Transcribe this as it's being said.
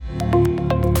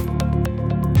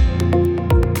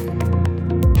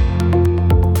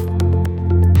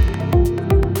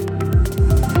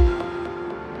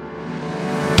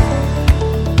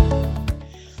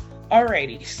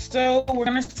righty, so we're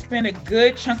going to spend a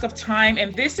good chunk of time,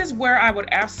 and this is where I would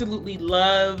absolutely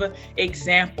love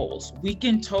examples. We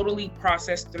can totally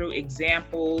process through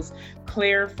examples,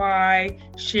 clarify,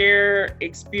 share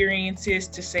experiences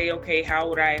to say, okay, how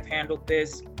would I have handled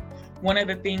this? One of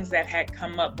the things that had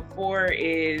come up before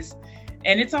is,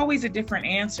 and it's always a different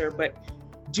answer, but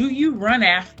do you run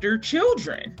after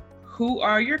children who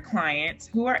are your clients,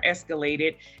 who are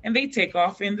escalated, and they take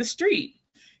off in the street?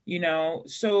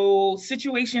 So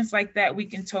situations like that we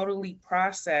can totally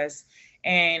process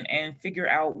and figure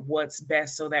out what's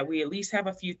best so that we at least have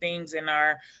a few things in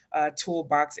our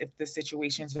toolbox if the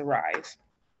situations arise.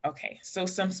 Okay, so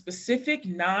some specific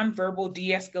nonverbal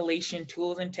de-escalation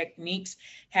tools and techniques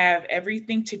have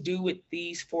everything to do with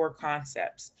these four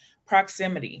concepts.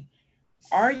 Proximity.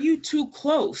 Are you too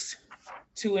close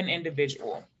to an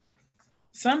individual?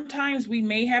 Sometimes we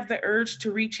may have the urge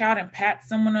to reach out and pat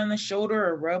someone on the shoulder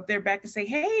or rub their back and say,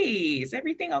 hey, is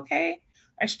everything okay?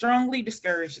 I strongly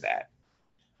discourage that.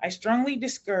 I strongly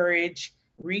discourage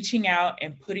reaching out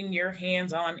and putting your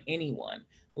hands on anyone,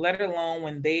 let alone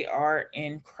when they are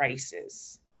in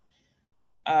crisis.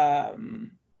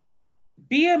 Um,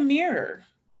 be a mirror,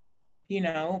 be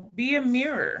a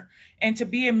mirror. And to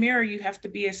be a mirror, you have to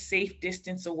be a safe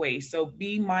distance away. So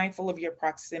be mindful of your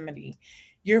proximity,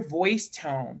 your voice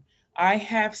tone. I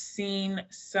have seen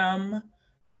some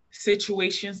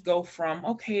situations go from,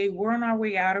 okay, we're on our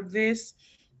way out of this,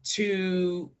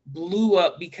 to blew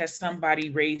up because somebody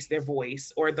raised their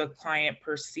voice or the client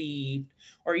perceived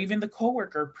or even the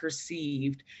coworker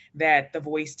perceived that the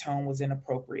voice tone was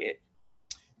inappropriate.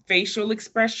 Facial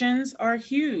expressions are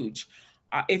huge.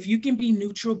 If you can be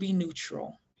neutral, be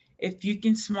neutral. If you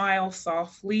can smile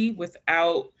softly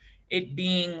without it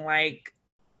being like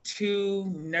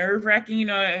too nerve wracking,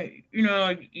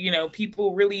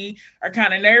 people really are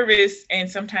kind of nervous, and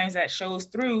sometimes that shows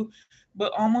through.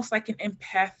 But almost like an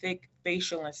empathic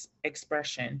facial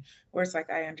expression, where it's like,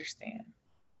 I understand,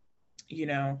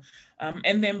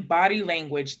 and then body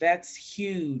language, that's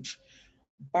huge.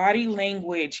 Body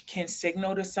language can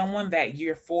signal to someone that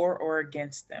you're for or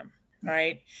against them,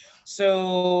 right?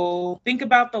 So think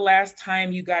about the last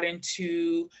time you got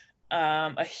into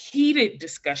a heated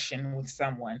discussion with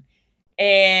someone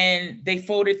and they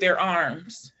folded their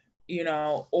arms,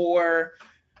 or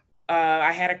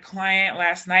I had a client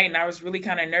last night and I was really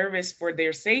kind of nervous for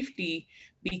their safety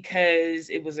because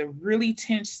it was a really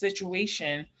tense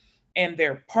situation and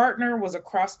their partner was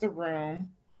across the room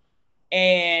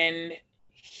and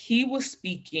he was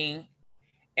speaking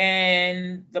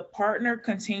and the partner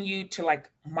continued to like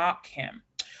mock him.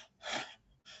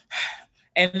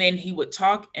 And then he would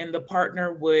talk and the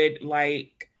partner would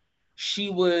she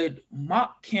would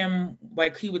mock him,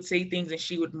 like he would say things and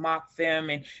she would mock them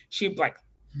and she'd be like,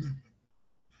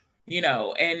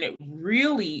 and it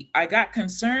really, I got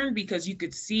concerned because you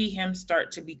could see him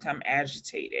start to become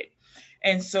agitated.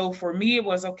 And so for me, it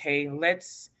was, okay,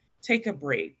 let's take a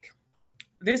break.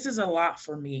 This is a lot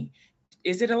for me.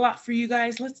 Is it a lot for you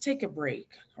guys? Let's take a break,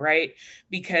 right?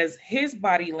 Because his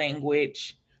body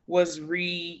language was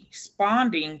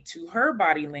responding to her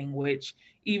body language,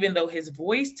 even though his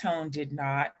voice tone did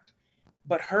not,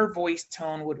 but her voice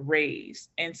tone would raise.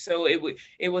 And so it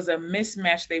was a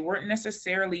mismatch. They weren't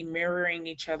necessarily mirroring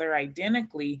each other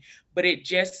identically, but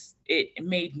it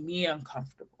made me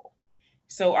uncomfortable.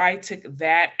 So I took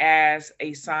that as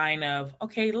a sign of,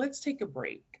 okay, let's take a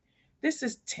break. This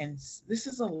is tense. This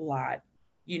is a lot,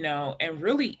 and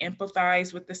really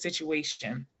empathize with the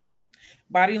situation.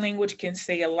 Body language can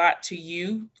say a lot to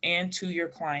you and to your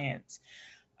clients.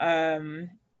 Um,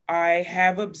 I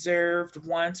have observed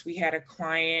once we had a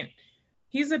client,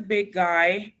 he's a big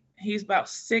guy. He's about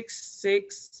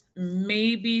 6'6",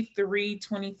 maybe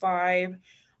 325.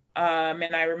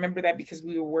 And I remember that because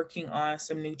we were working on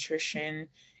some nutrition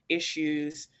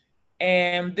issues.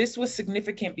 And this was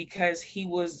significant because he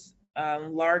was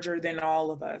larger than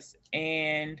all of us.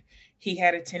 And he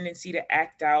had a tendency to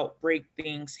act out, break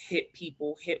things, hit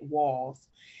people, hit walls.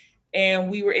 And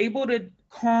we were able to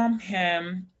calm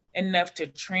him enough to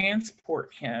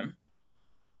transport him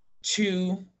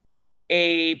to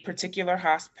a particular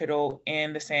hospital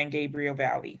in the San Gabriel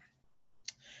Valley.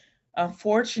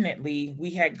 Unfortunately,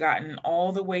 we had gotten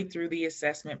all the way through the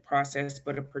assessment process,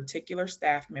 but a particular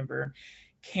staff member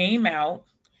came out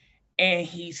and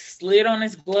he slid on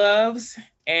his gloves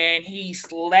and he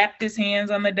slapped his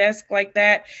hands on the desk like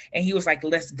that. And he was like,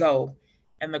 let's go.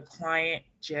 And the client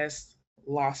just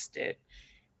lost it.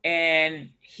 And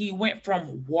he went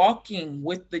from walking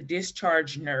with the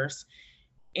discharge nurse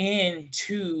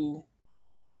into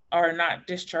or not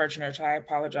discharge nurse, I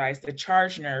apologize, the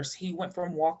charge nurse, he went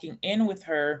from walking in with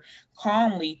her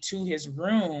calmly to his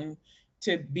room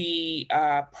to be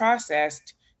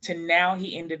processed to now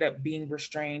he ended up being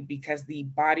restrained because the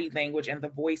body language and the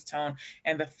voice tone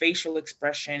and the facial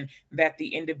expression that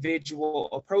the individual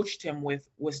approached him with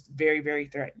was very, very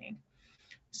threatening.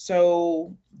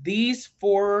 So these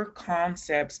four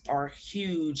concepts are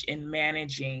huge in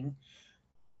managing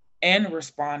and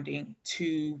responding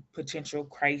to potential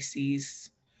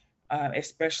crises,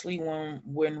 especially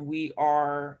when we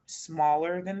are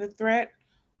smaller than the threat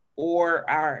or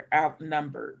are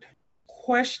outnumbered.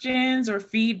 Questions or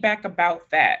feedback about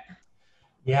that?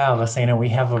 Yeah, Lassana, we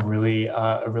have a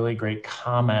really great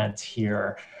comment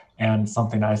here, and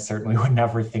something I certainly would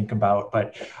never think about.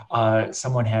 But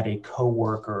someone had a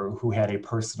coworker who had a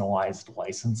personalized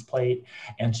license plate,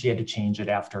 and she had to change it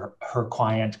after her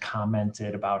client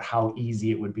commented about how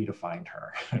easy it would be to find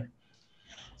her. It's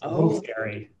a little Oh,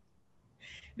 scary.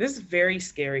 this is very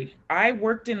scary. I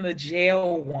worked in the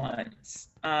jail once.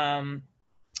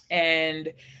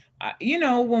 And,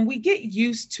 when we get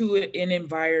used to an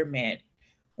environment,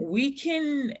 we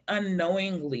can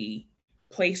unknowingly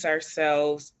place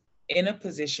ourselves in a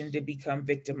position to become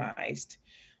victimized.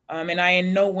 And I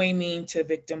in no way mean to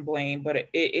victim blame, but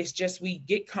it's just we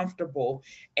get comfortable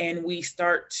and we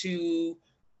start to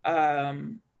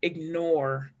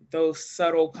ignore those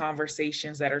subtle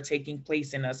conversations that are taking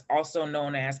place in us, also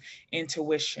known as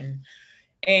intuition.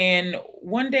 And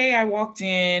one day I walked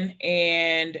in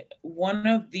and one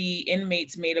of the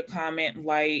inmates made a comment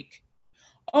like,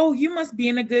 "Oh, you must be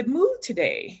in a good mood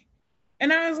today."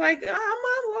 And I was like,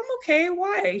 I'm okay.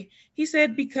 Why? He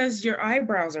said, "Because your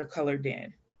eyebrows are colored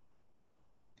in."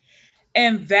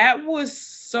 And that was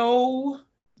so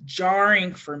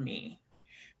jarring for me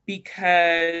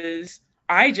because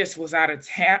I just was out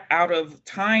of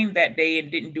time that day and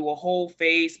didn't do a whole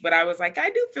face, but I was like, I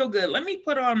do feel good. Let me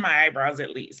put on my eyebrows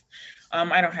at least.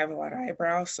 I don't have a lot of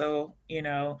eyebrows, so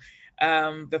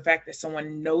the fact that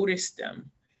someone noticed them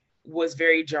was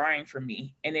very jarring for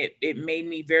me, and it made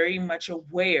me very much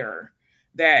aware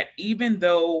that even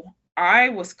though I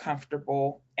was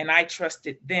comfortable and I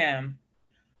trusted them,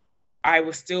 I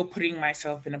was still putting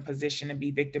myself in a position to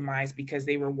be victimized because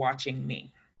they were watching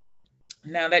me.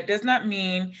 Now, that does not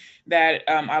mean that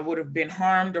I would have been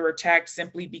harmed or attacked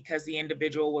simply because the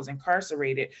individual was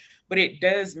incarcerated, but it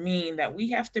does mean that we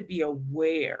have to be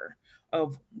aware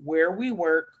of where we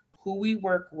work, who we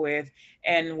work with,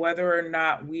 and whether or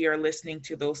not we are listening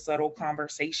to those subtle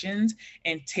conversations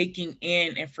and taking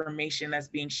in information that's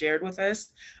being shared with us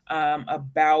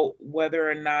about whether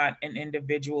or not an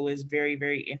individual is very,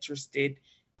 very interested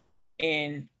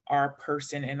in our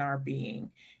person and our being.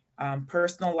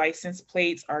 Personal license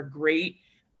plates are great.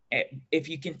 If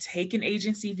you can take an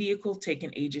agency vehicle, take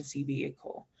an agency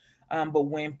vehicle. But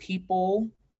when people,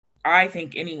 I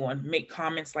think anyone, make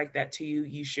comments like that to you,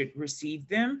 you should receive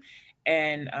them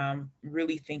and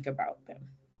really think about them.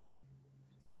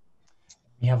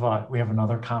 We have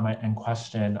another comment and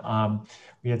question.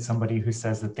 We had somebody who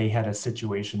says that they had a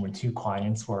situation when two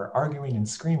clients were arguing and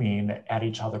screaming at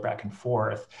each other back and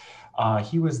forth.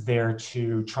 He was there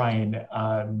to try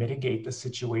and mitigate the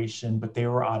situation, but they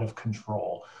were out of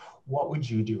control. What would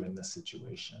you do in this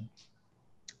situation?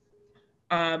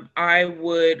 I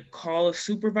would call a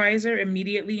supervisor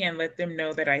immediately and let them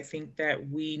know that I think that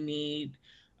we need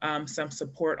some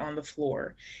support on the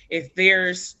floor. If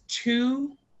there's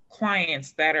two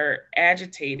clients that are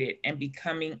agitated and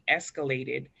becoming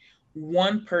escalated,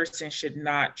 one person should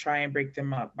not try and break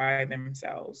them up by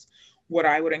themselves. What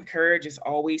I would encourage is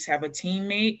always have a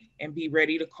teammate and be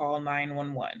ready to call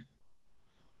 911.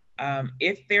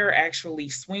 If they're actually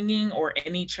swinging or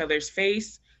in each other's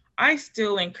face, I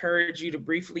still encourage you to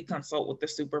briefly consult with the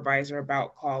supervisor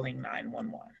about calling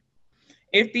 911.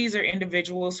 If these are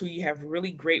individuals who you have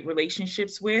really great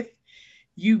relationships with,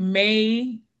 you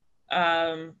may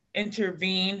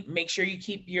intervene. Make sure you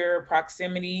keep your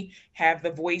proximity, have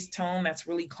the voice tone that's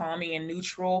really calming and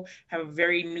neutral, have a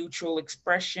very neutral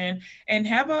expression, and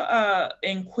have a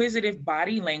inquisitive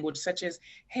body language such as,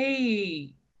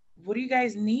 "Hey, what do you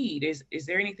guys need? Is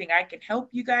there anything I can help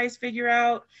you guys figure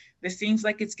out? This seems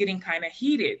like it's getting kind of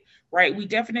heated," right? We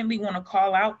definitely want to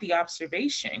call out the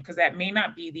observation because that may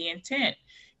not be the intent.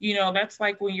 That's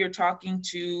like when you're talking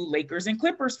to Lakers and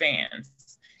Clippers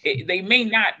fans. They may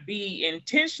not be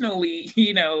intentionally,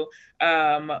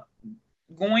 um,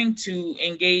 going to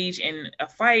engage in a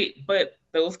fight, but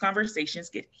those conversations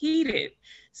get heated.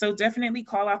 So definitely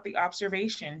call out the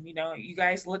observation. You know, you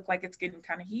guys look like it's getting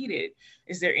kind of heated.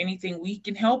 Is there anything we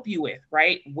can help you with,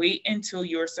 right? Wait until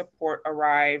your support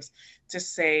arrives to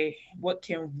say, what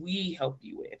can we help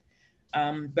you with?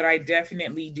 But I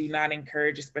definitely do not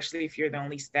encourage, especially if you're the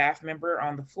only staff member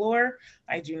on the floor,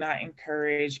 I do not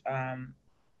encourage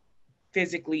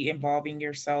physically involving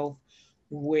yourself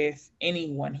with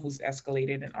anyone who's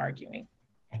escalated and arguing.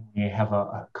 And we have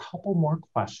a couple more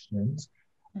questions.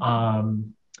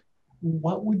 Mhm.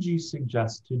 What would you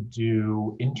suggest to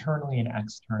do internally and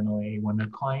externally when the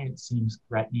client seems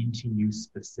threatening to you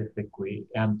specifically?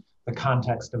 And the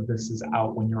context of this is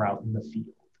out when you're out in the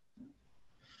field.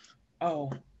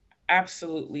 Oh,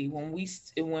 absolutely. When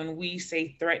we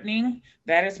say threatening,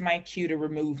 that is my cue to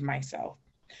remove myself.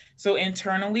 So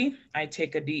internally, I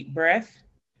take a deep breath.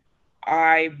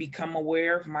 I become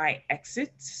aware of my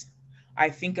exits. I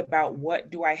think about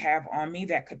what do I have on me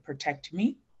that could protect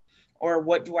me, or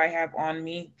what do I have on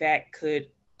me that could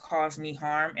cause me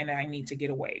harm and I need to get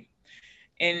away.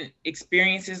 In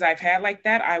experiences I've had like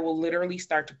that, I will literally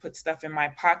start to put stuff in my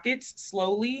pockets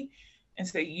slowly and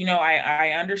say, I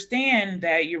understand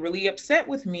that you're really upset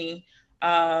with me.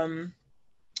 Um,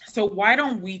 so why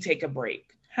don't we take a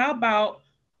break? How about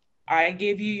I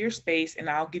give you your space and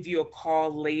I'll give you a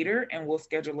call later and we'll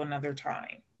schedule another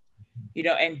time,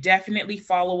 and definitely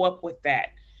follow up with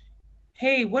that.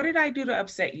 Hey, what did I do to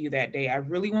upset you that day? I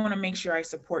really want to make sure I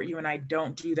support you and I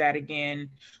don't do that again.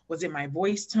 Was it my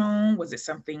voice tone? Was it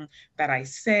something that I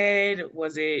said?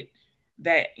 Was it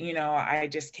that, I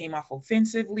just came off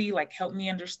offensively? Like, help me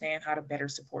understand how to better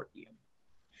support you.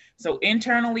 So,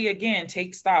 internally, again,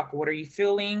 take stock. What are you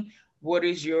feeling? What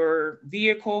is your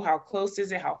vehicle? How close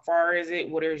is it? How far is it?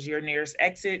 What is your nearest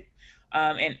exit?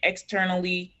 And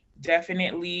externally,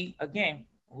 definitely, again,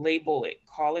 label it,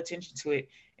 call attention to it.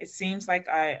 It seems like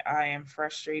I am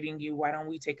frustrating you. Why don't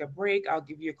we take a break? I'll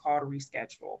give you a call to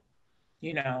reschedule,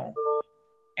 you know,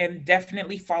 and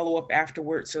definitely follow up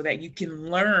afterwards so that you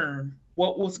can learn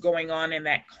what was going on in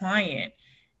that client.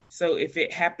 So if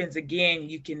it happens again,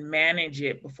 you can manage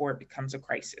it before it becomes a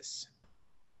crisis.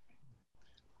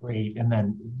 Great. And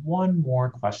then one more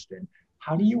question.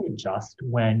 How do you adjust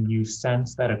when you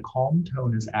sense that a calm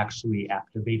tone is actually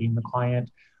activating the client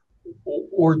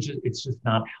or it's just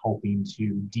not helping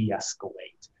to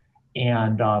de-escalate?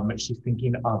 And she's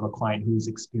thinking of a client who's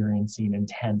experiencing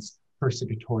intense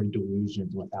persecutory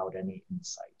delusions without any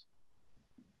insight.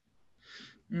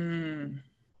 Mm.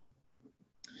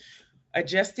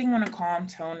 Adjusting when a calm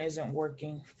tone isn't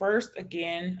working. First,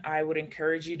 again, I would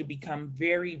encourage you to become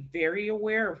very, very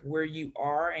aware of where you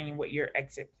are and what your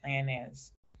exit plan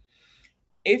is.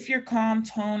 If your calm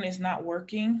tone is not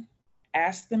working,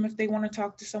 ask them if they want to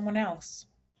talk to someone else.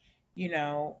 You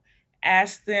know,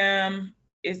 ask them,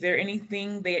 is there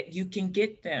anything that you can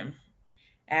get them?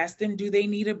 Ask them, do they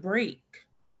need a break?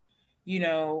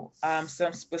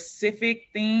 Some specific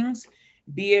things.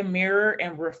 Be a mirror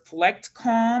and reflect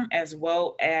calm as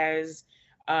well as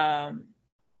um,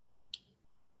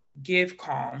 give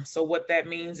calm. So, what that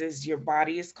means is your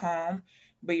body is calm,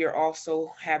 but you're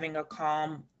also having a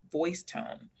calm voice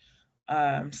tone.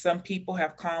 Some people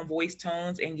have calm voice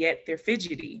tones and yet they're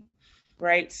fidgety,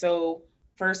 right? So,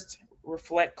 first,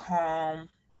 reflect calm,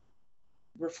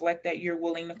 reflect that you're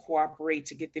willing to cooperate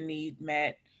to get the need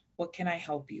met. What can I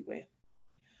help you with?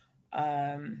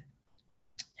 Um,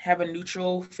 have a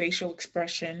neutral facial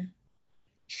expression.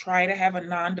 Try to have a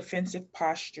non defensive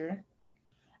posture.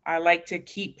 I like to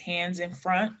keep hands in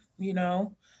front,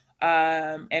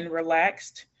 and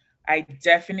relaxed. I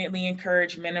definitely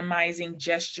encourage minimizing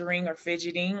gesturing or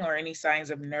fidgeting or any signs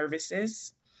of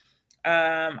nervousness.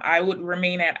 I would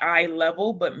remain at eye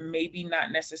level, but maybe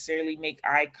not necessarily make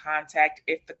eye contact.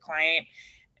 If the client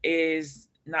is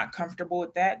not comfortable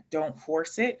with that, don't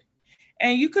force it.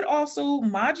 And you could also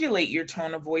modulate your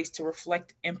tone of voice to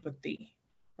reflect empathy,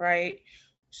 right?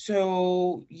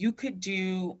 So you could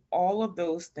do all of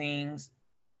those things,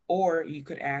 or you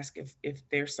could ask if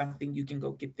there's something you can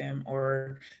go get them,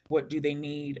 or what do they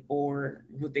need, or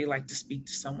would they like to speak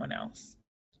to someone else.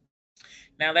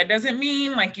 Now, that doesn't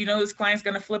mean like, this client's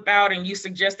going to flip out and you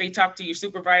suggest they talk to your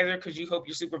supervisor because you hope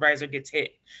your supervisor gets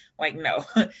hit. Like, no,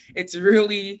 it's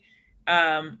really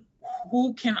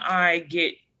who can I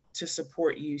get to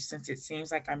support you since it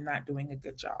seems like I'm not doing a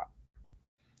good job.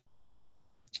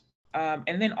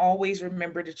 And then always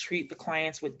remember to treat the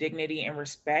clients with dignity and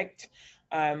respect.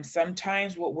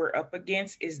 Sometimes what we're up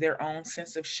against is their own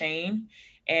sense of shame.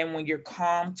 And when your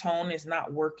calm tone is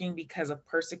not working because of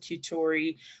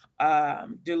persecutory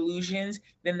delusions,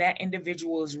 then that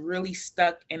individual is really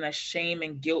stuck in a shame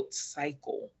and guilt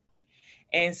cycle.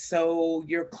 And so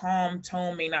your calm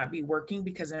tone may not be working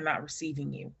because they're not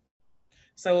receiving you.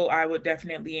 So I would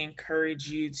definitely encourage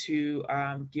you to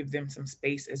give them some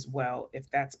space as well,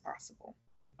 if that's possible.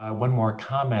 One more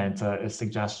comment, a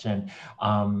suggestion.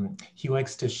 He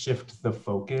likes to shift the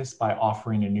focus by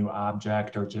offering a new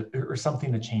object or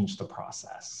something to change the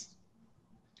process.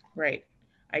 Right.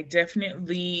 I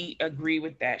definitely agree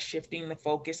with that, shifting the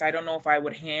focus. I don't know if I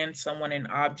would hand someone an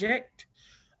object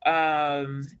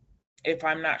um, if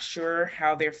I'm not sure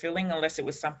how they're feeling, unless it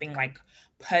was something like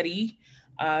putty.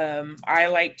 I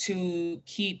like to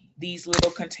keep these little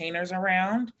containers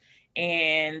around,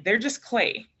 and they're just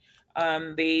clay.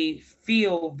 They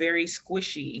feel very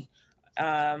squishy,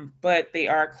 but they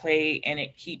are clay, and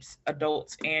it keeps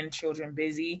adults and children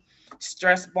busy.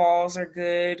 Stress balls are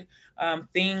good.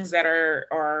 Things that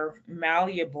are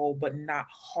malleable but not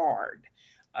hard.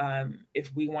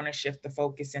 If we want to shift the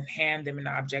focus and hand them an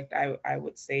object, I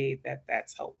would say that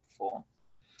that's helpful.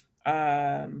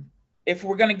 Um, if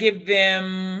we're going to give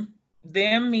them,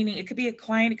 meaning it could be a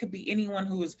client, it could be anyone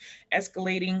who is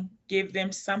escalating, give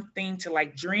them something to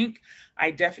like drink.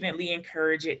 I definitely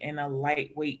encourage it in a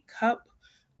lightweight cup,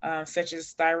 such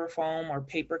as styrofoam or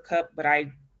paper cup, but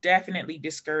I definitely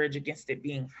discourage against it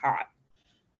being hot.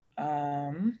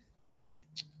 Um,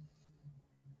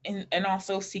 and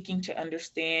also seeking to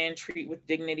understand, treat with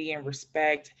dignity and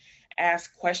respect,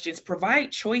 ask questions,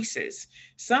 provide choices.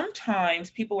 Sometimes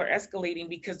people are escalating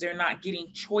because they're not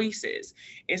getting choices.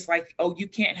 It's like, oh, you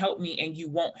can't help me and you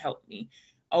won't help me.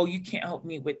 Oh, you can't help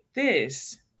me with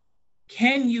this.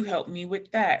 Can you help me with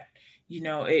that?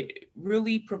 It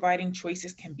really providing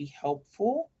choices can be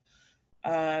helpful.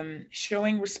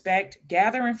 Showing respect,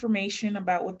 gather information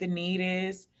about what the need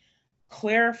is,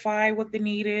 clarify what the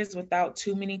need is without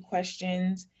too many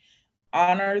questions,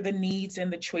 honor the needs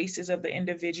and the choices of the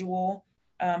individual,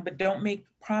 but don't make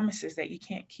promises that you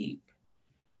can't keep.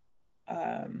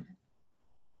 Um,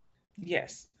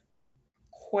 yes.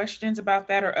 Questions about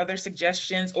that or other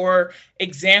suggestions or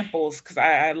examples? Because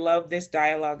I love this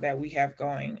dialogue that we have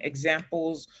going.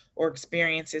 Examples or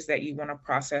experiences that you want to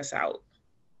process out.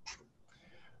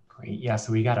 Great. Yeah,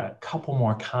 so we got a couple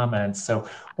more comments. So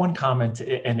one comment,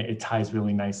 and it ties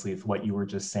really nicely with what you were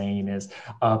just saying, is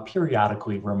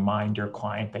periodically remind your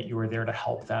client that you are there to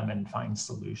help them and find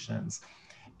solutions.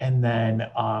 And then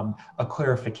a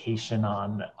clarification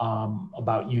on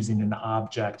about using an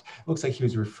object. It looks like he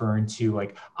was referring to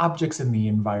like objects in the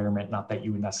environment, not that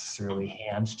you would necessarily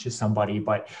hand to somebody,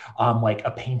 but like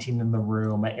a painting in the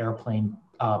room, an airplane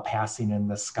passing in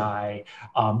the sky,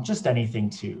 just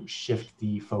anything to shift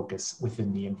the focus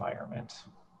within the environment.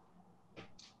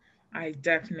 I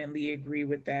definitely agree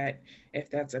with that.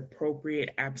 If that's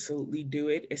appropriate, absolutely do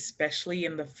it, especially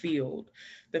in the field.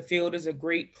 The field is a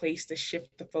great place to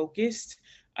shift the focus,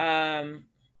 um,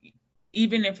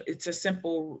 even if it's a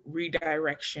simple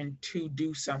redirection to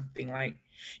do something like,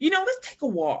 let's take a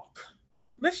walk.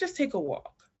 Let's just take a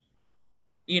walk.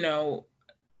 You know,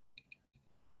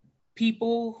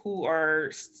 People who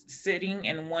are sitting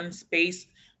in one space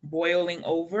boiling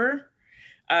over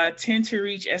tend to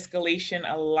reach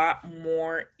escalation a lot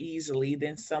more easily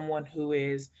than someone who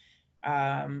is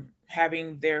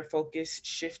having their focus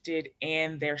shifted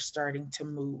and they're starting to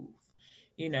move.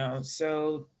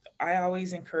 So I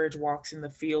always encourage walks in the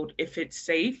field if it's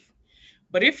safe.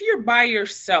 But if you're by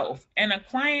yourself and a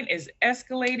client is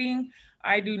escalating,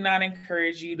 I do not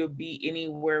encourage you to be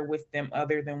anywhere with them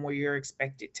other than where you're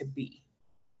expected to be.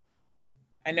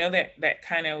 I know that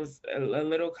kind of was a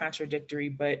little contradictory,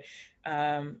 but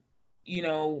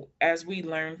as we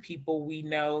learn people, we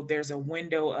know there's a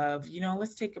window of,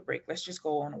 let's take a break, let's just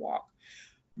go on a walk,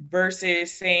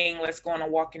 versus saying, let's go on a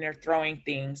walk and they're throwing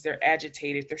things, they're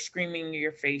agitated, they're screaming in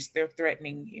your face, they're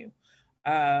threatening you.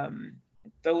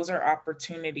 Those are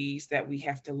opportunities that we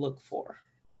have to look for.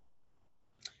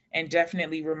 And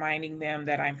definitely reminding them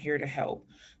that I'm here to help.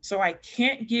 So I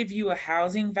can't give you a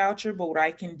housing voucher, but what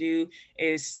I can do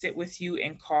is sit with you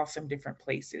and call some different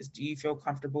places. Do you feel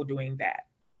comfortable doing that?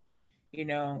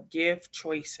 Give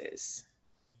choices.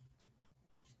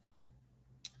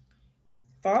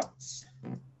 Thoughts?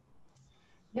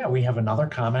 Yeah, we have another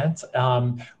comment.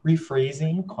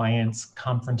 Rephrasing clients'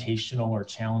 confrontational or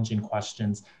challenging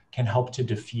questions can help to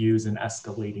diffuse an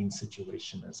escalating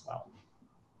situation as well.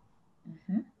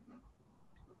 Mm-hmm.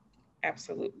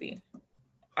 Absolutely.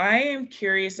 I am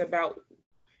curious about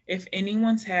if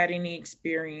anyone's had any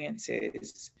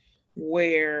experiences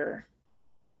where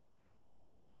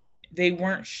They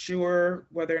weren't sure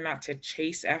whether or not to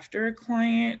chase after a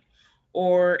client,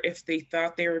 or if they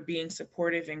thought they were being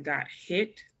supportive and got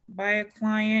hit by a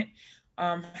client.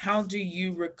 How do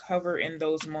you recover in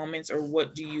those moments, or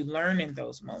what do you learn in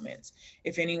those moments?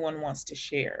 If anyone wants to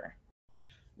share.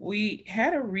 We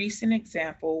had a recent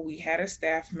example. We had a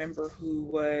staff member who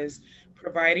was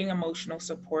providing emotional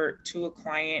support to a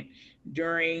client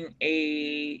during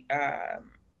a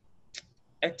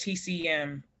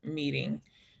TCM meeting,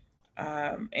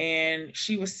 and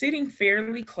she was sitting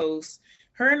fairly close.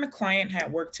 Her and the client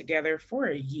had worked together for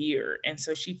a year, and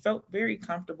so she felt very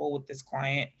comfortable with this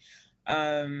client.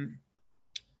 Um,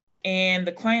 and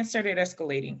the client started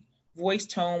escalating. Voice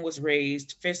tone was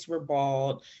raised, fists were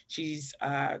balled. She's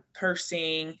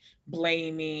cursing,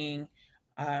 blaming.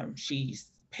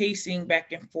 She's pacing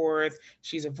back and forth.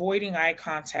 She's avoiding eye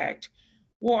contact.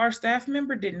 Well, our staff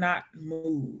member did not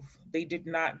move. They did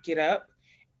not get up.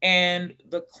 And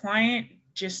the client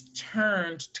just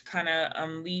turned to kind of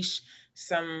unleash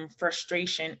some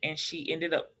frustration, and she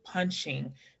ended up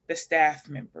punching the staff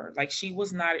member. Like, she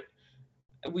was not,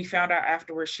 we found out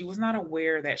afterwards, she was not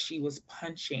aware that she was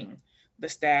punching the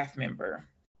staff member.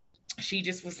 She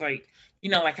just was like,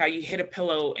 like how you hit a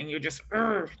pillow and you're just,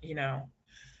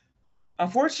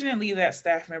 Unfortunately, that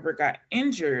staff member got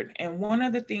injured. And one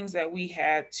of the things that we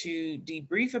had to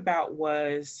debrief about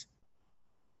was,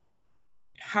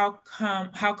 how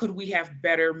could we have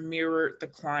better mirrored the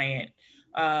client,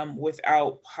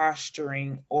 without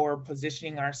posturing or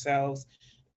positioning ourselves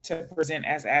to present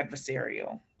as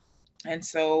adversarial. And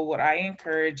so what I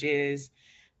encourage is,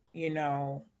 you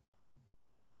know,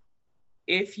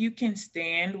 if you can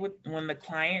stand with when the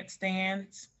client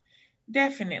stands,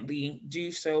 definitely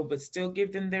do so, but still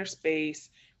give them their space,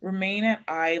 remain at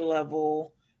eye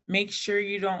level. Make sure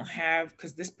you don't have,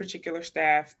 because this particular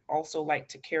staff also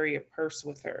liked to carry a purse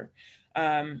with her.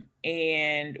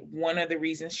 And one of the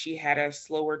reasons she had a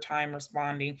slower time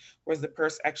responding was the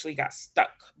purse actually got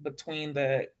stuck between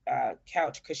the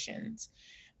couch cushions.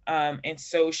 And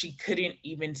so she couldn't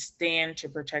even stand to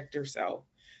protect herself,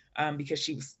 because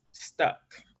she was stuck.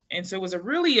 And so it was a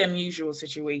really unusual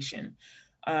situation.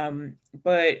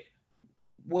 But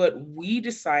what we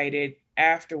decided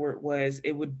afterward was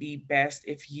it would be best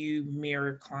if you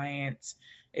mirror clients.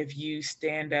 If you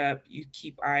stand up, you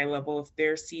keep eye level. If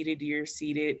they're seated, you're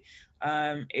seated.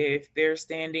 If they're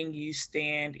standing, you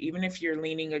stand. Even if you're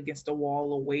leaning against a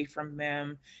wall away from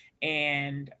them,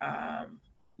 and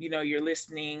you're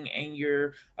listening and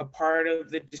you're a part of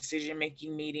the decision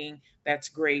making meeting, that's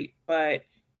great. But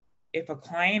if a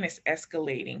client is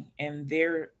escalating and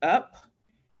they're up,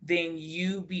 then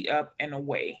you be up and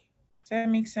away. Does that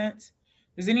make sense?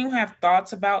 Does anyone have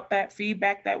thoughts about that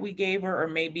feedback that we gave her, or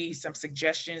maybe some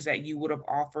suggestions that you would have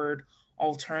offered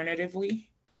alternatively?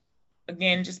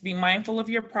 Again, just be mindful of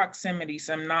your proximity,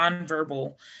 some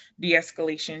nonverbal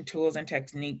de-escalation tools and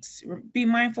techniques. Be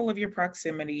mindful of your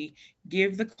proximity,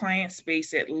 give the client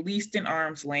space at least an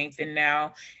arm's length, and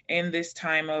now in this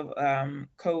time of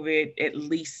COVID, at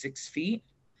least 6 feet.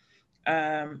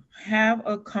 Have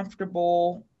a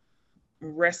comfortable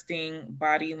resting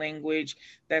body language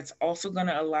that's also going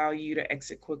to allow you to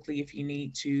exit quickly if you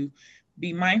need to.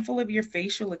 Be mindful of your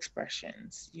facial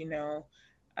expressions,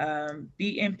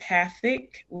 be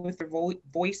empathic with your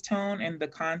voice tone and the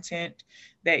content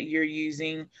that you're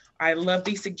using. I love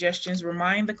these suggestions.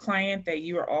 Remind the client that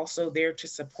you are also there to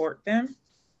support them.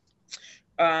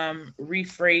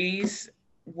 Rephrase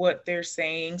what they're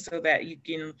saying so that you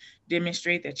can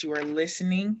demonstrate that you are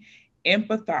listening.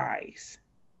 Empathize.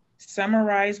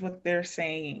 Summarize what they're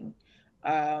saying.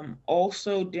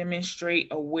 Also demonstrate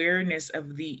awareness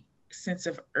of the sense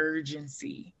of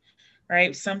urgency,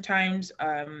 right? Sometimes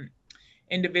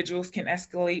individuals can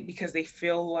escalate because they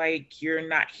feel like you're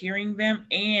not hearing them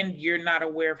and you're not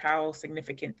aware of how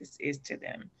significant this is to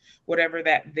them, whatever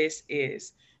that this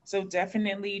is. So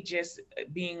definitely just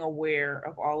being aware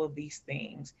of all of these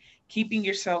things, keeping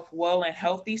yourself well and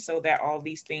healthy so that all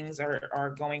these things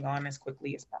are going on as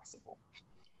quickly as possible.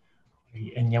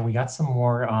 And yeah, we got some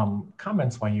more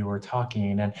comments while you were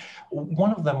talking. And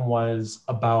one of them was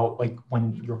about, like,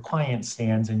 when your client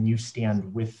stands and you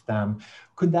stand with them,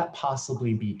 could that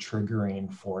possibly be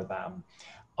triggering for them?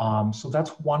 So that's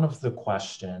one of the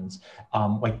questions.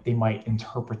 Like, they might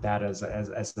interpret that as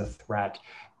a threat.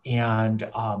 And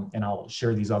I'll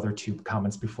share these other two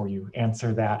comments before you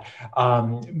answer that.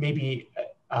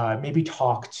 Maybe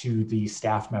talk to the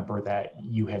staff member that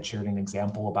you had shared an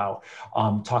example about.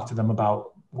 Talk to them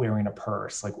about wearing a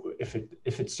purse. Like if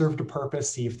it served a purpose,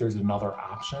 see if there's another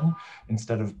option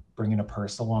instead of bringing a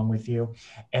purse along with you.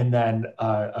 And then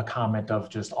a comment of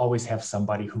just always have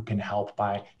somebody who can help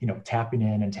by, tapping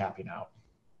in and tapping out.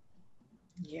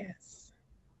 Yes.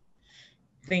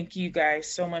 Thank you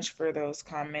guys so much for those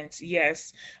comments.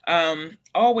 Yes,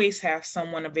 always have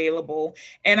someone available,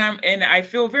 and I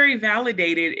feel very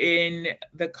validated in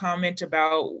the comment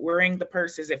about wearing the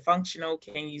purse. Is it functional?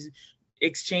 Can you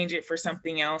exchange it for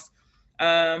something else?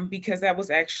 Because that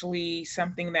was actually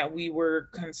something that we were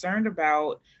concerned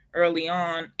about early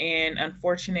on, and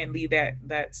unfortunately,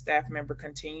 that staff member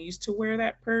continues to wear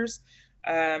that purse.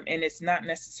 And it's not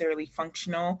necessarily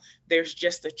functional. There's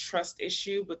just a trust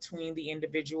issue between the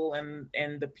individual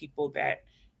and the people that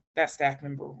staff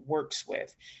member works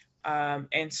with.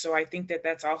 And so I think that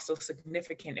that's also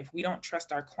significant. If we don't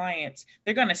trust our clients,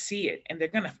 they're going to see it and they're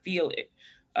going to feel it.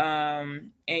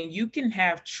 And you can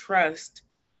have trust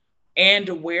and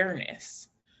awareness.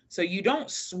 So you don't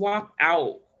swap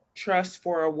out trust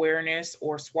for awareness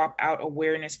or swap out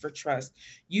awareness for trust.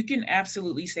 You can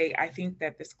absolutely say, I think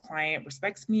that this client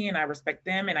respects me and I respect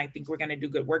them, and I think we're going to do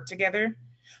good work together.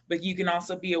 But you can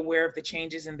also be aware of the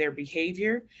changes in their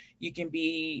behavior. You can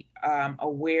be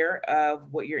aware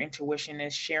of what your intuition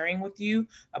is sharing with you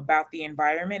about the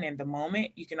environment and the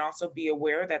moment. You can also be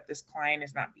aware that this client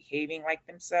is not behaving like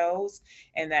themselves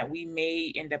and that we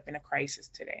may end up in a crisis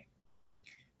today.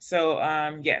 So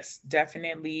yes,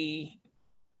 definitely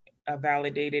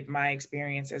validated my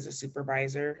experience as a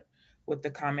supervisor with the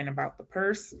comment about the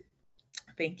purse.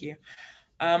 Thank you.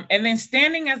 And then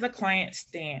standing as the client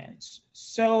stands.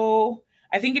 So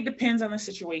I think it depends on the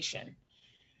situation.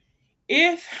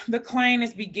 If the client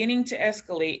is beginning to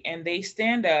escalate and they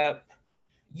stand up,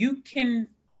 you can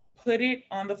put it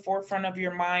on the forefront of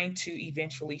your mind to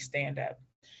eventually stand up.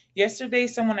 Yesterday,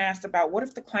 someone asked about what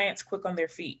if the client's quick on their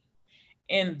feet?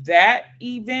 In that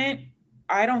event,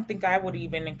 I don't think I would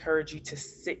even encourage you to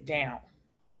sit down.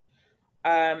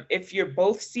 If you're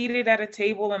both seated at a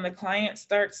table and the client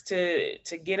starts to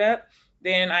get up,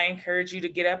 then I encourage you to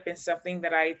get up. And something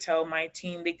that I tell my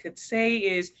team they could say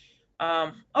is,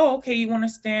 oh, okay, you want to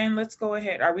stand? Let's go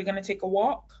ahead. Are we going to take a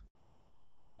walk?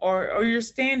 Or you're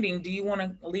standing. Do you want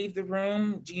to leave the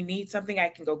room? Do you need something? I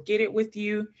can go get it with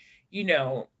you.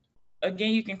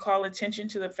 Again, you can call attention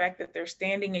to the fact that they're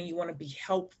standing and you want to be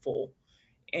helpful,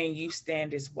 and you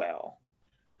stand as well.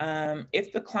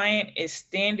 If the client is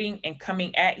standing and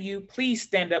coming at you, please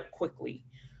stand up quickly.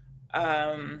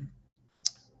 The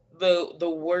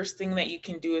worst thing that you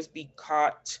can do is be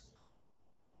caught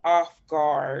off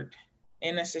guard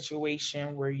in a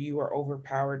situation where you are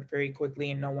overpowered very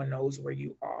quickly and no one knows where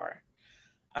you are.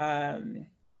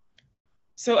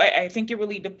 So I think it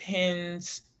really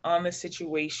depends on the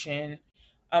situation.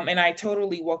 And I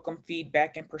totally welcome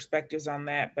feedback and perspectives on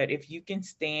that. But if you can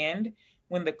stand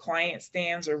when the client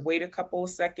stands, or wait a couple of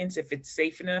seconds if it's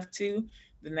safe enough to,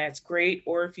 then that's great.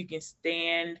 Or if you can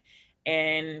stand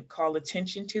and call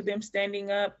attention to them standing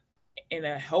up in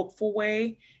a helpful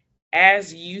way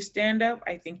as you stand up,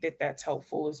 I think that that's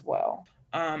helpful as well.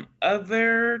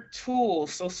 Other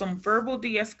tools, so some verbal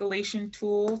de-escalation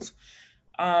tools.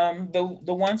 The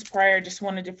ones prior, just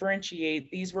want to differentiate.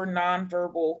 These were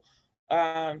nonverbal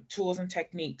tools and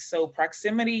techniques. So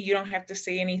proximity, you don't have to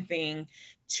say anything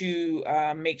to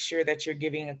make sure that you're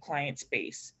giving a client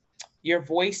space. Your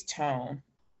voice tone,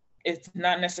 it's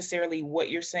not necessarily what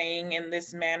you're saying in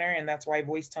this manner, and that's why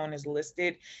voice tone is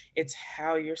listed. It's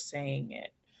how you're saying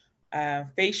it.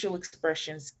 Facial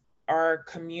expressions are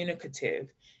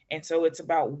communicative. And so it's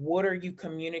about what are you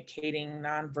communicating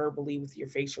non-verbally with your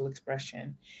facial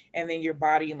expression, and then your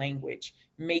body language,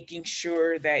 making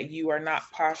sure that you are not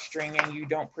posturing and you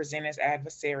don't present as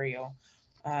adversarial.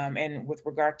 And with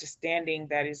regard to standing,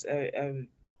 that is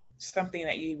something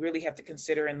that you really have to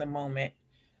consider in the moment.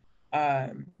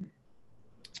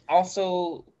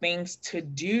 Also, things to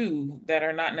do that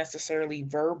are not necessarily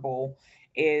verbal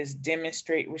is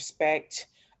demonstrate respect,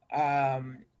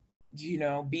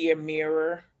 be a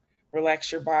mirror,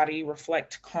 relax your body,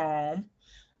 reflect calm,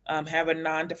 have a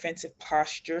non-defensive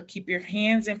posture, keep your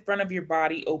hands in front of your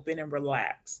body open and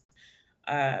relaxed,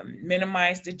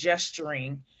 minimize the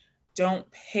gesturing, don't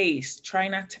pace, try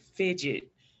not to fidget,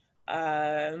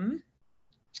 and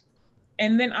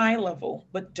then eye level,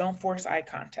 but don't force eye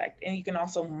contact. And you can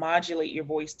also modulate your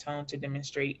voice tone to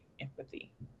demonstrate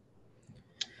empathy.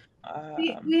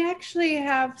 We actually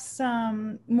have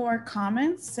some more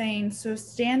comments saying, so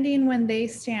standing when they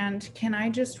stand, can I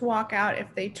just walk out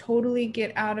if they totally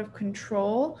get out of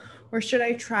control, or should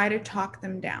I try to talk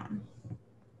them down?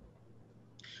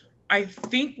 I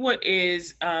think what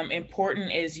is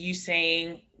important is you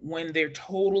saying when they're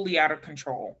totally out of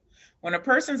control. When a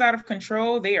person's out of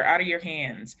control, they are out of your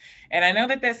hands. And I know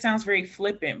that that sounds very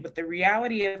flippant, but the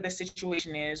reality of the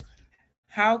situation is,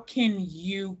 how can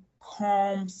you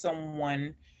calm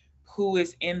someone who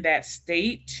is in that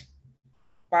state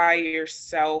by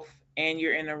yourself and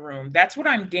you're in a room? That's what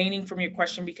I'm gaining from your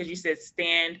question, because you said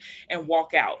stand and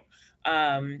walk out.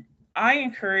 I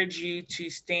encourage you to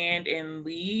stand and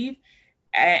leave,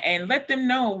 and let them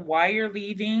know why you're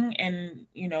leaving, and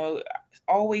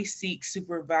always seek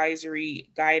supervisory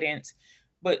guidance,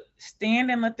 but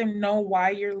stand and let them know why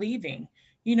you're leaving.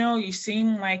 You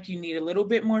seem like you need a little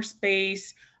bit more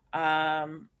space,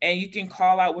 and you can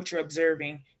call out what you're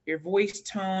observing. Your voice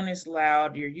tone is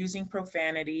loud, you're using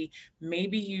profanity,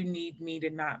 maybe you need me to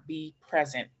not be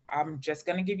present. I'm just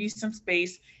going to give you some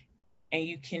space, and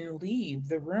you can leave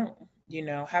the room.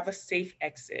 Have a safe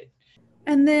exit.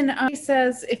 And then he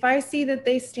says, if I see that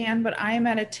they stand, but I am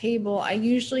at a table, I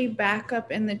usually back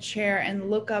up in the chair and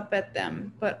look up at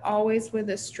them, but always with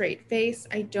a straight face.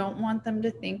 I don't want them to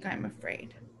think I'm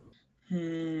afraid.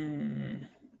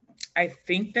 I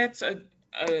think that's a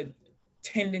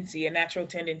tendency, a natural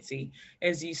tendency,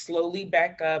 as you slowly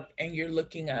back up and you're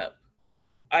looking up.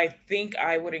 I think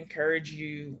I would encourage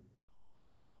you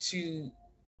to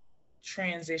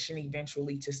transition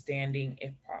eventually to standing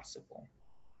if possible.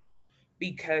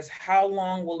 Because how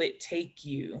long will it take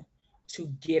you to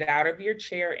get out of your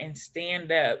chair and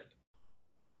stand up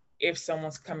if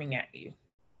someone's coming at you?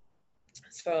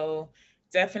 So,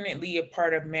 definitely a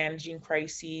part of managing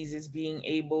crises is being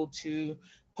able to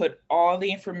put all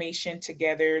the information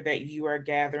together that you are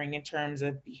gathering in terms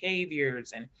of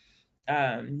behaviors and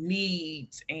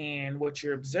needs and what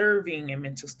you're observing and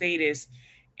mental status,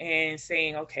 and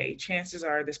saying, okay, chances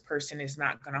are this person is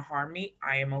not going to harm me.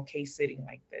 I am okay sitting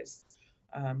like this.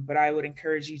 But I would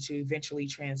encourage you to eventually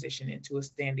transition into a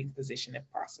standing position if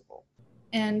possible.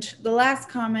 And the last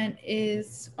comment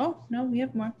is, oh, no, we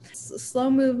have more.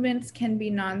 Slow movements can be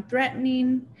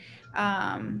non-threatening.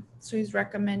 So he's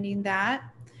recommending that.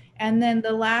 And then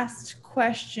the last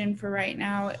question for right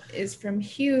now is from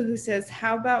Hugh, who says,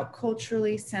 how about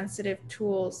culturally sensitive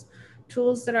tools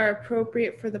that are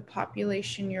appropriate for the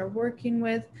population you're working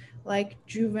with, like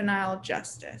juvenile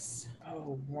justice?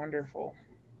 Oh, wonderful.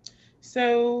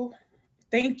 So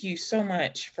thank you so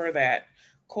much for that.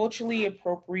 Culturally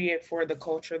appropriate for the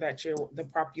culture that the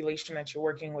population that you're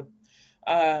working with.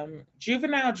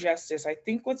 Juvenile justice, I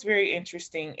think what's very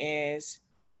interesting is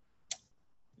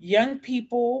young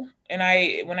people,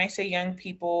 and when I say young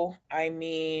people, I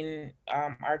mean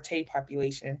our TAE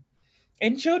population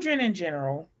and children in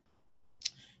general.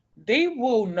 They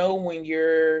will know when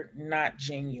you're not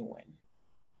genuine.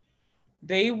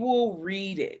 They will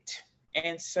read it.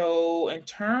 And so, in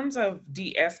terms of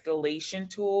de escalation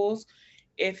tools,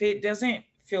 if it doesn't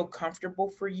feel comfortable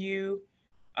for you,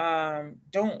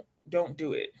 don't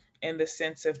do it in the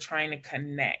sense of trying to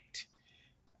connect.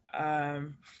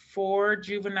 Um, for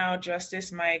juvenile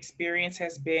justice, my experience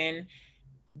has been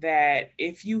that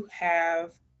if you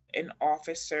have an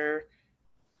officer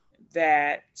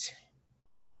that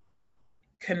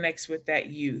connects with that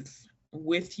youth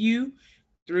with you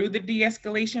through the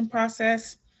de-escalation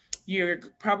process, you're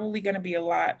probably going to be a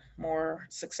lot more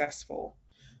successful.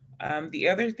 The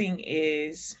other thing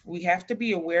is we have to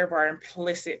be aware of our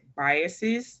implicit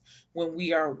biases when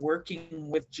we are working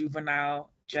with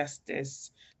juvenile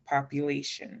justice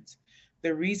populations.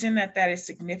 The reason that that is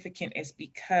significant is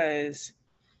because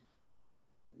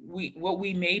what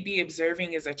we may be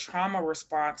observing is a trauma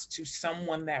response to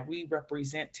someone that we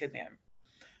represent to them.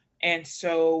 And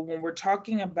so when we're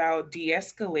talking about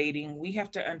de-escalating, we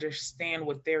have to understand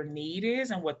what their need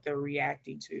is and what they're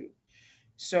reacting to.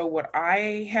 So what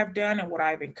I have done and what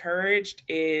I've encouraged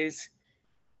is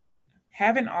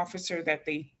have an officer that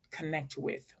they connect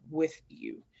with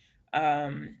you,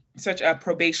 such a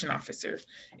probation officer.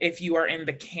 If you are in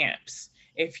the camps,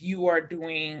 if you are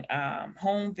doing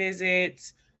home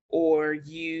visits, or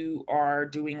you are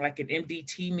doing like an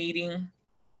MDT meeting,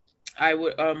 I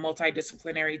would a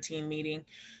multidisciplinary team meeting,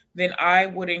 then I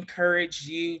would encourage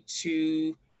you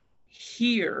to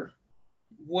hear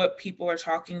what people are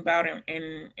talking about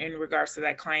in regards to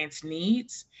that client's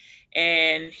needs,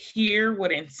 and hear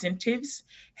what incentives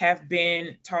have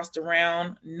been tossed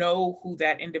around, know who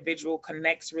that individual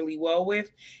connects really well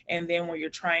with, and then when you're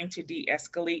trying to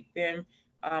de-escalate them,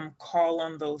 call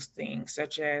on those things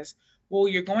such as, well,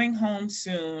 you're going home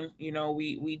soon,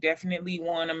 we definitely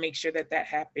want to make sure that that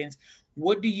happens.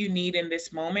 What do you need in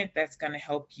this moment that's going to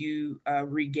help you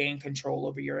regain control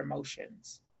over your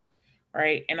emotions?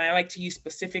 right? And I like to use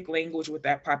specific language with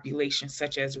that population,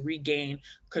 such as regain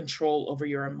control over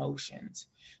your emotions.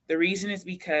 The reason is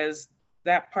because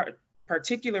that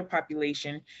particular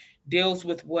population deals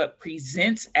with what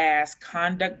presents as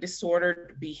conduct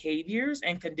disordered behaviors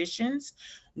and conditions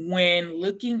when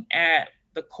looking at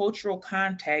the cultural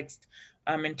context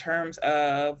in terms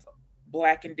of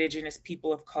Black, Indigenous,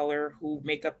 people of color who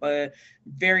make up a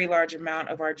very large amount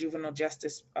of our juvenile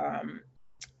justice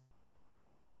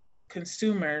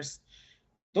consumers.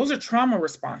 Those are trauma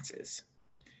responses.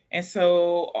 And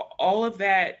so, all of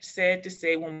that said to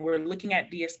say, when we're looking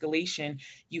at de-escalation,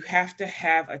 you have to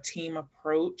have a team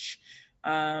approach,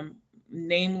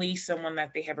 namely someone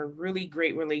that they have a really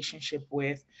great relationship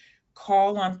with.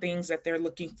 Call on things that they're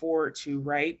looking forward to,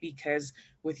 right? Because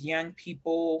with young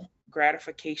people,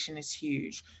 gratification is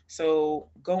huge. So,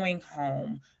 going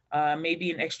home,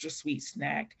 maybe an extra sweet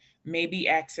snack, maybe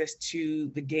access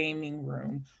to the gaming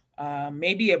room,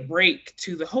 maybe a break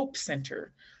to the Hope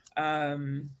Center.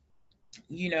 Um,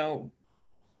 you know,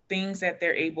 things that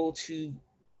they're able to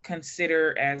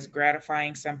consider as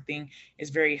gratifying something is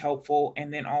very helpful.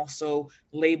 And then also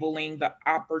labeling the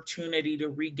opportunity to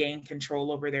regain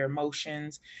control over their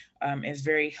emotions is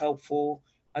very helpful.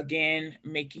 Again,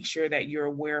 making sure that you're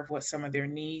aware of what some of their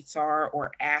needs are,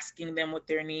 or asking them what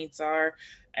their needs are,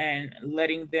 and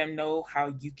letting them know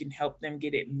how you can help them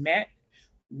get it met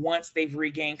once they've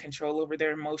regained control over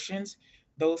their emotions.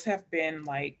 Those have been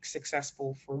like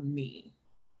successful for me.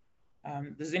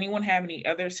 Does anyone have any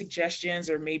other suggestions,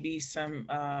 or maybe some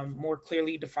more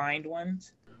clearly defined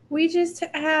ones? We just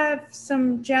have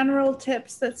some general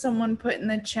tips that someone put in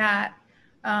the chat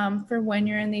for when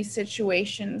you're in these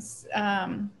situations.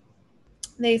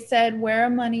 They said wear a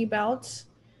money belt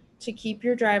to keep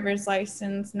your driver's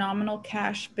license, nominal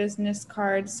cash, business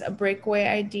cards, a breakaway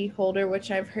ID holder,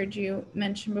 which I've heard you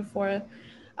mention before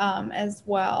as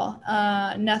well.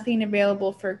 Nothing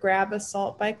available for grab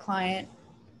assault by client.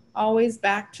 Always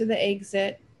back to the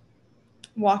exit.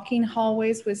 Walking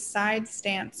hallways with side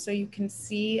stance so you can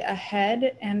see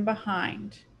ahead and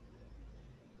behind.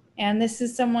 And this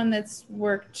is someone that's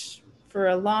worked for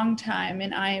a long time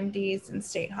in IMDs and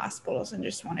state hospitals, and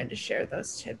just wanted to share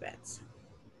those tidbits.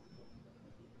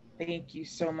 Thank you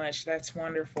so much. That's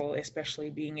wonderful, especially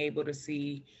being able to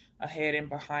see ahead and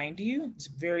behind you. It's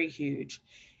very huge.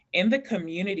 In the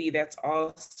community, that's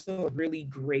also a really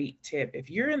great tip. If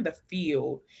you're in the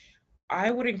field,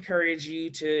 I would encourage you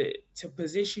to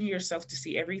position yourself to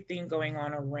see everything going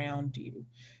on around you,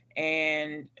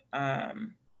 and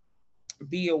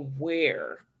be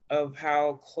aware of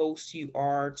how close you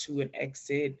are to an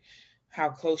exit, how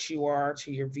close you are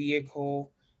to your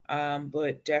vehicle,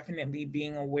 but definitely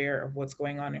being aware of what's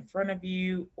going on in front of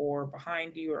you or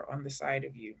behind you or on the side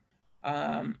of you.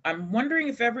 I'm wondering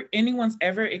if anyone's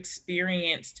ever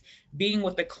experienced being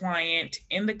with a client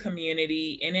in the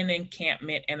community in an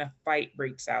encampment and a fight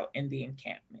breaks out in the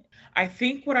encampment. I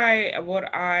think what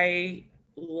I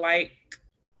like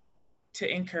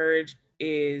to encourage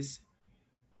is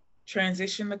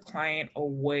transition the client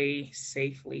away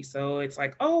safely. So it's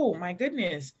like, oh my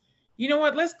goodness, you know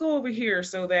what? Let's go over here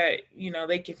so that,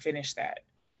 they can finish that.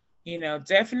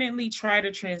 Definitely try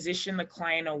to transition the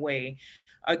client away.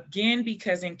 Again,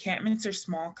 because encampments are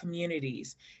small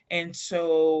communities. And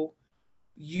so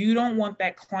you don't want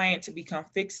that client to become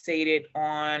fixated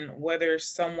on whether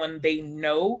someone they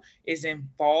know is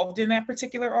involved in that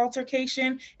particular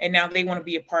altercation, and now they want to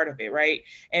be a part of it, right?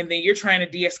 And then you're trying to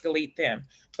de-escalate them.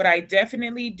 But I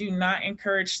definitely do not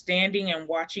encourage standing and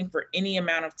watching for any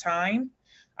amount of time.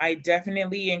 I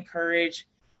definitely encourage,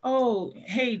 oh,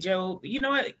 hey, Joe, you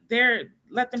know what?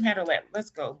 Let them handle it. Let's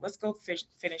go. Let's go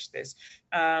finish this.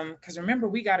 Because remember,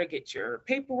 we got to get your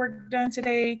paperwork done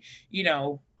today.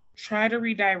 Try to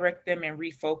redirect them and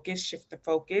refocus, shift the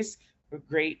focus. A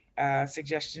great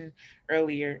suggestion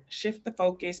earlier. Shift the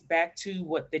focus back to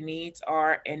what the needs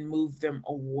are and move them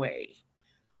away.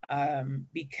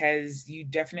 Because you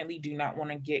definitely do not want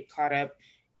to get caught up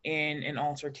in an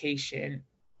altercation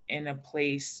in a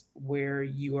place where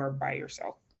you are by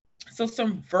yourself. So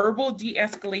some verbal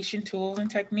de-escalation tools and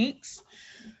techniques.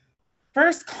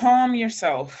 First, calm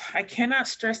yourself. I cannot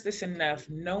stress this enough.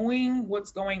 Knowing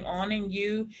what's going on in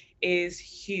you is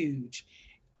huge.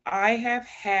 I have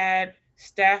had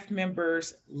staff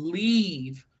members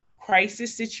leave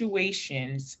crisis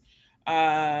situations.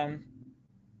 For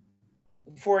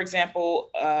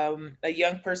example, a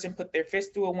young person put their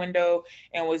fist through a window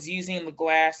and was using the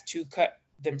glass to cut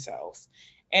themselves.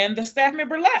 And the staff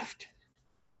member left.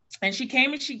 And she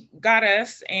came and she got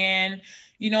us. And,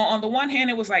 on the one hand,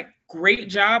 it was like, great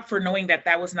job for knowing that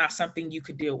that was not something you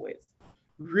could deal with.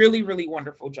 Really, really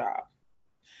wonderful job.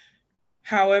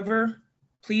 However,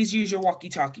 please use your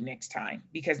walkie-talkie next time,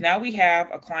 because now we have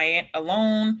a client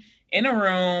alone in a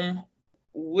room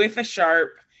with a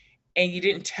sharp and you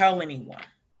didn't tell anyone.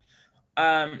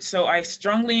 So I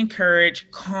strongly encourage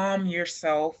calm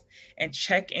yourself and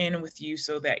check in with you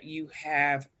so that you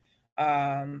have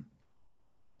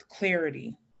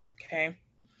clarity. Okay.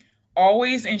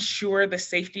 Always ensure the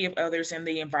safety of others in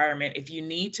the environment. If you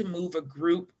need to move a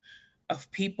group of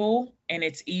people and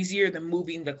it's easier than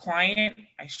moving the client,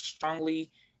 I strongly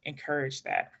encourage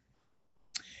that.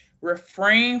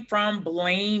 Refrain from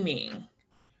blaming.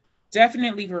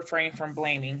 Definitely refrain from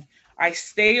blaming. I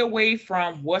stay away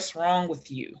from what's wrong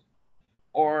with you,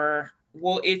 or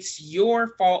well, it's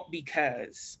your fault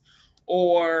because,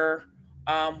 or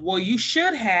well, you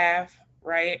should have,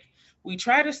 right? We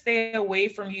try to stay away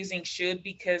from using should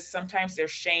because sometimes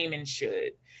there's shame in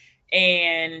should.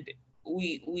 And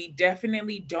we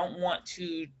definitely don't want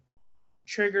to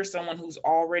trigger someone who's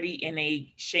already in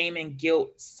a shame and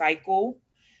guilt cycle.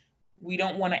 We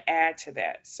don't want to add to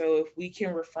that. So if we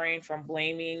can refrain from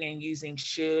blaming and using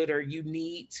should or you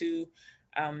need to,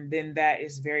 then that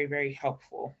is very, very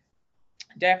helpful.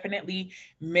 Definitely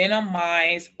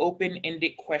minimize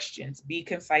open-ended questions. Be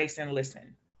concise and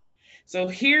listen. So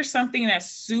here's something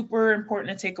that's super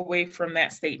important to take away from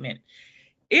that statement.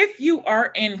 If you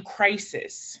are in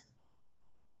crisis,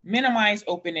 minimize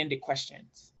open-ended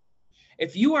questions.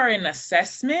 If you are in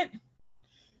assessment,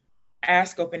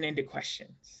 ask open-ended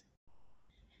questions.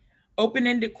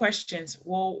 Open-ended questions,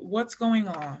 well, what's going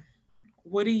on?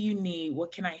 What do you need?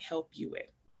 What can I help you with?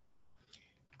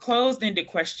 Closed-ended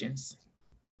questions,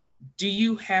 do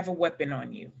you have a weapon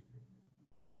on you?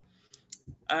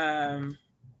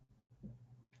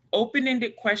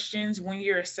 Open-ended questions when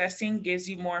you're assessing gives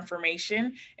you more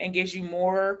information and gives you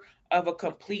more of a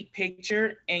complete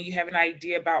picture, and you have an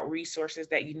idea about resources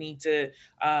that you need to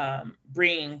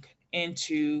bring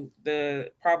into the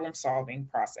problem-solving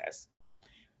process.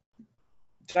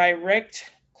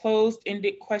 Direct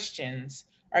closed-ended questions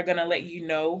are going to let you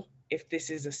know if this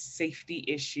is a safety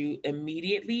issue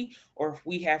immediately or if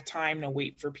we have time to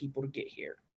wait for people to get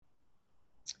here.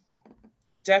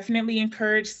 Definitely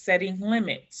encourage setting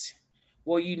limits.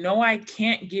 Well, you know, I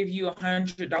can't give you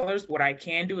 $100. What I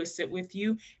can do is sit with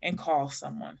you and call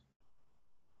someone.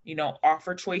 You know,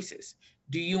 offer choices.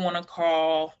 Do you want to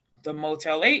call the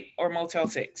Motel 8 or Motel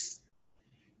 6?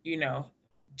 You know,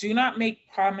 do not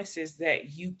make promises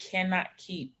that you cannot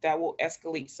keep that will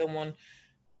escalate someone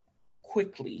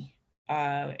quickly,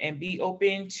 and be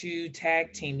open to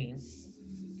tag teaming.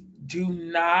 Do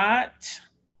not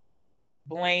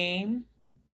blame.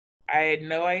 I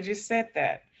know I just said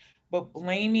that, but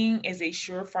blaming is a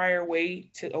surefire way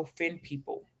to offend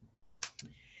people.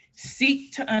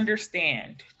 Seek to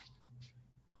understand.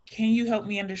 Can you help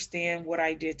me understand what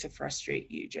I did to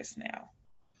frustrate you just now?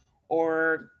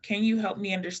 Or can you help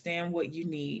me understand what you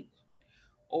need?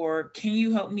 Or can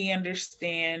you help me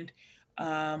understand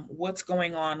what's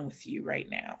going on with you right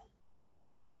now?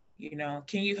 You know,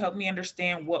 can you help me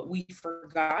understand what we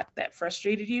forgot that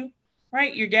frustrated you?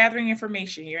 Right? You're gathering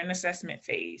information, you're in assessment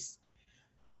phase.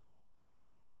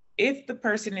 If the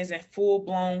person is in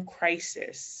full-blown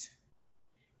crisis,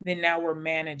 then now we're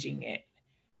managing it.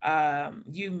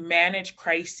 You manage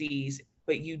crises,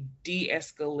 but you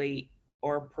de-escalate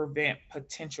or prevent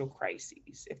potential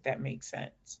crises, if that makes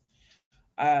sense.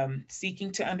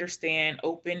 Seeking to understand,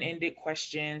 open-ended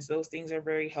questions, those things are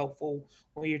very helpful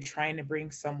when you're trying to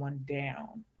bring someone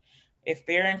down. If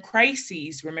they're in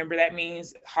crises, remember that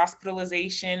means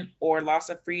hospitalization or loss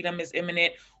of freedom is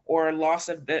imminent, or loss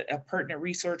of a pertinent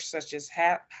resource such as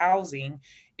housing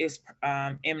is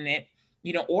imminent,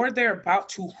 you know, or they're about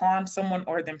to harm someone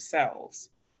or themselves.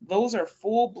 Those are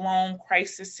full-blown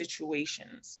crisis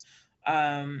situations.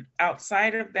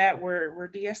 Outside of that, we're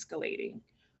de-escalating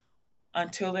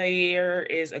until there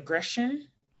is aggression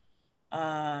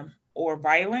or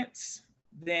violence.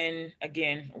 Then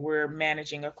again, we're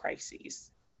managing a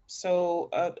crisis. So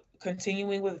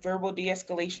continuing with verbal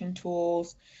de-escalation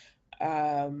tools,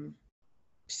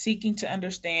 seeking to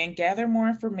understand, gather more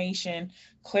information,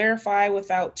 clarify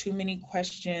without too many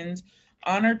questions,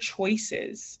 honor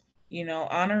choices, you know,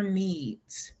 honor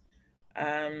needs,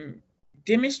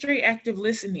 demonstrate active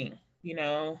listening, you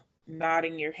know,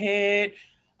 nodding your head.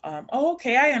 Oh,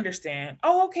 okay, I understand.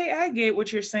 Oh, okay, I get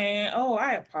what you're saying. Oh,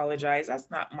 I apologize. That's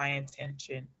not my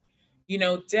intention. You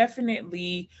know,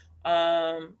 definitely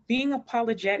being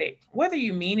apologetic, whether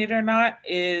you mean it or not,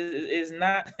 is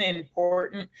not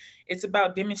important. It's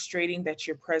about demonstrating that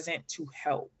you're present to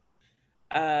help.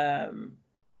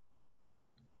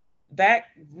 That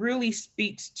really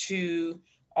speaks to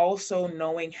also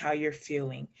knowing how you're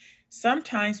feeling.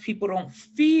 Sometimes people don't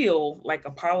feel like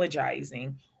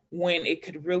apologizing when it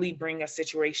could really bring a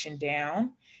situation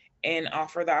down and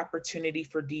offer the opportunity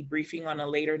for debriefing on a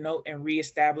later note and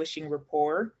reestablishing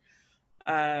rapport.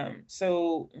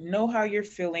 So know how you're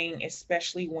feeling,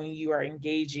 especially when you are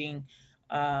engaging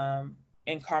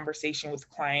in conversation with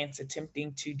clients,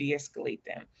 attempting to de-escalate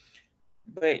them.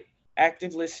 But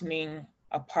active listening,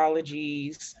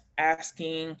 apologies,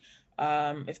 asking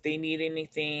if they need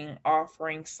anything,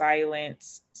 offering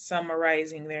silence,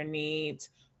 summarizing their needs,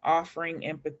 offering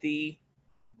empathy,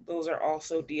 those are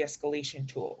also de-escalation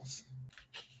tools.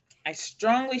 I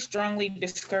strongly, strongly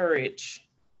discourage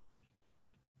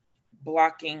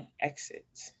blocking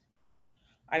exits.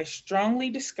 I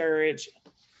strongly discourage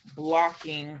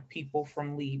blocking people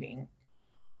from leaving.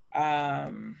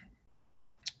 Um,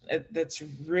 that's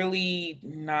really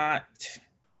not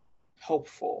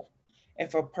helpful.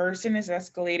 If a person is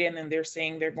escalating and they're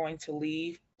saying they're going to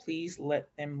leave, please let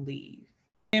them leave.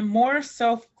 And more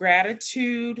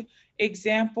self-gratitude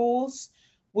examples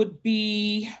would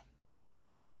be,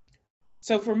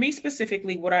 so for me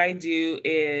specifically, what I do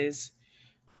is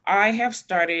I have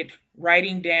started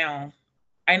writing down.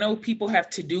 I know people have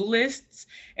to-do lists,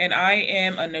 and I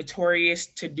am a notorious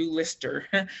to-do lister.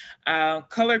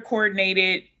 Color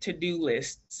coordinated to-do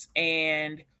lists.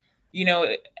 And, you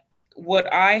know,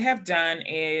 what I have done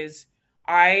is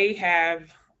I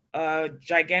have a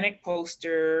gigantic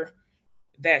poster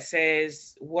that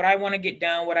says what I want to get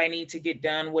done, what I need to get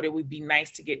done, what it would be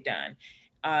nice to get done.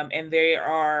 And there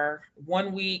are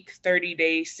 1 week, 30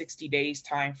 days, 60 days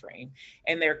time frame,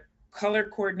 and they're color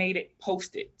coordinated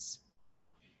post-its.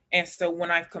 And so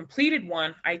when I've completed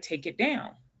one, I take it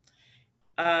down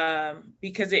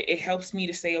because it helps me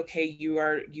to say, okay, you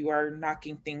are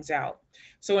knocking things out.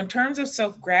 So in terms of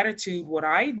self-gratitude, what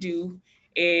I do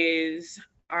is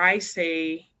I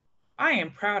say, I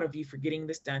am proud of you for getting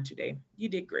this done today. You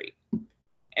did great.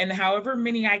 And however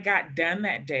many I got done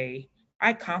that day,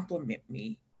 I compliment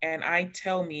me and I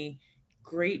tell me,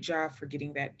 great job for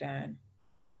getting that done.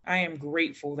 I am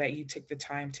grateful that you took the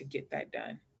time to get that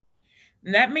done.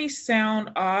 And that may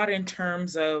sound odd in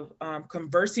terms of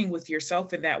conversing with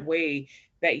yourself in that way,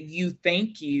 that you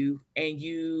thank you and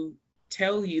you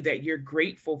tell you that you're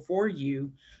grateful for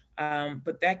you.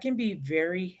 But that can be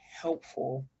very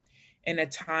helpful in a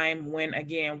time when,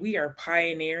 again, we are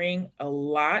pioneering a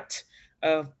lot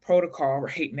of protocol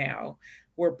right now.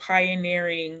 We're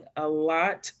pioneering a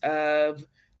lot of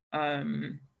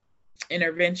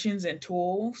interventions and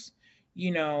tools,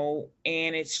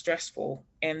 and it's stressful.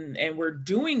 And we're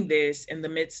doing this in the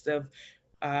midst of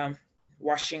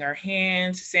washing our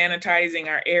hands, sanitizing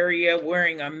our area,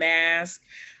 wearing a mask.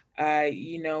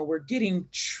 We're getting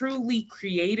truly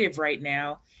creative right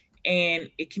now,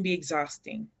 and it can be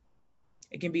exhausting.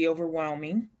 It can be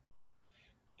overwhelming.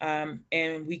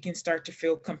 And we can start to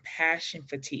feel compassion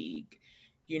fatigue.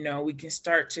 We can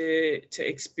start to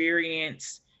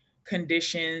experience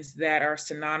conditions that are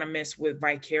synonymous with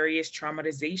vicarious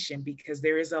traumatization, because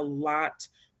there is a lot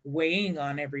weighing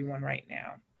on everyone right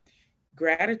now.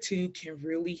 Gratitude can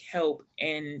really help,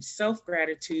 and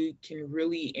self-gratitude can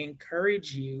really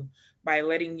encourage you by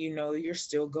letting you know you're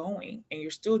still going and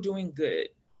you're still doing good.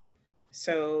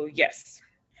 So yes.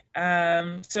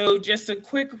 So just a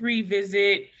quick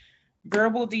revisit: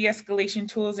 verbal de-escalation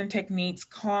tools and techniques.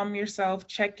 Calm yourself,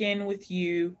 check in with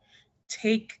you,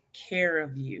 take care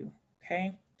of you,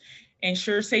 okay?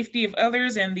 Ensure safety of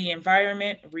others and the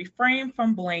environment, refrain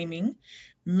from blaming,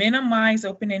 minimize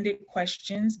open-ended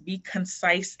questions, be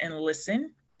concise and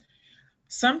listen.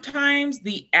 Sometimes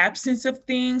the absence of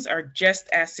things are just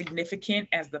as significant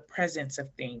as the presence of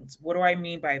things. What do I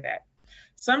mean by that?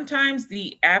 Sometimes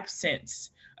the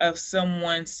absence of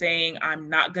someone saying, I'm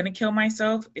not going to kill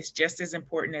myself, is just as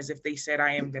important as if they said,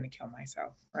 I am going to kill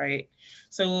myself, right?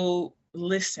 So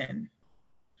listen,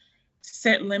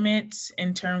 set limits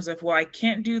in terms of, well, I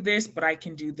can't do this, but I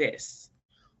can do this.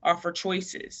 Offer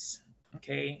choices,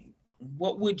 okay?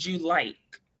 What would you like?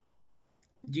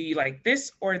 Do you like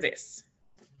this or this?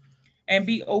 And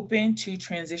be open to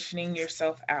transitioning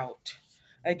yourself out.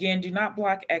 Again, do not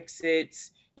block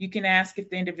exits. You can ask if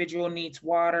the individual needs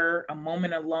water, a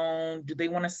moment alone, do they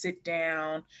want to sit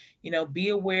down? Be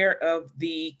aware of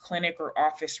the clinic or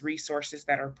office resources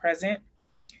that are present.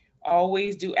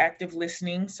 Always do active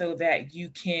listening so that you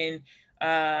can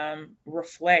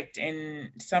reflect and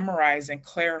summarize and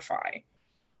clarify.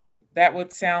 That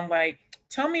would sound like,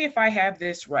 tell me if I have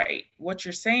this right. What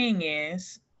you're saying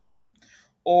is,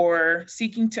 or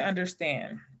seeking to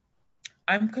understand.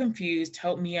 I'm confused,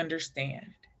 help me understand.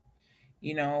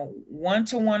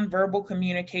 One-to-one verbal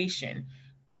communication,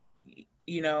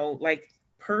 like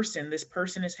person. This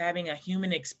person is having a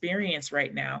human experience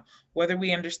right now. Whether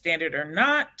we understand it or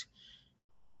not,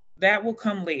 that will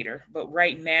come later. But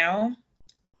right now,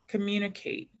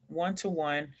 communicate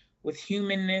one-to-one with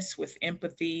humanness, with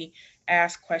empathy,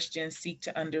 ask questions, seek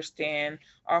to understand,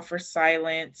 offer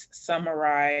silence,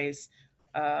 summarize,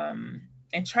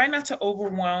 and try not to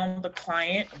overwhelm the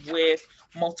client with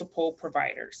multiple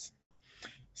providers.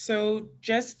 So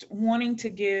just wanting to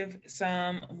give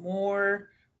some more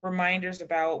reminders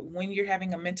about when you're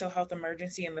having a mental health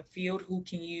emergency in the field, who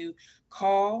can you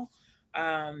call?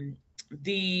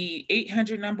 The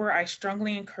 800 number, I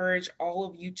strongly encourage all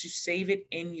of you to save it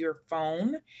in your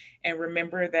phone. And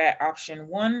remember that option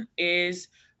 1 is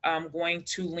going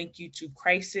to link you to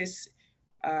crisis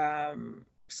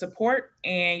support,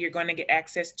 and you're going to get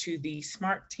access to the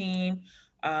SMART team,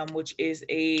 which is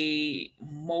a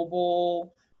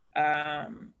mobile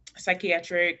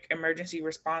psychiatric emergency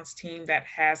response team that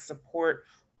has support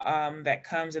that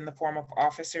comes in the form of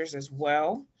officers as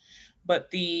well.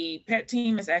 But the PET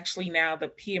team is actually now the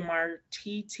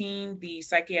PMRT team, the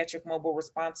psychiatric mobile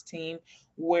response team,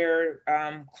 where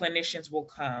clinicians will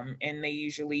come, and they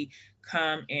usually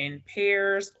come in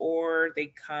pairs or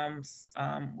they come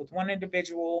with one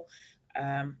individual.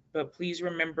 But please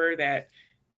remember that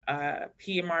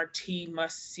PMRT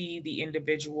must see the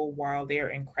individual while they're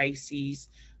in crises.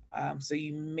 So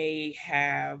you may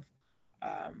have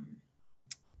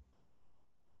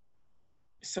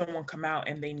someone come out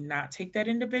and they not take that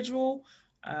individual,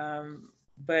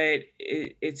 but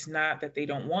it's not that they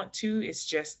don't want to, it's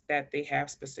just that they have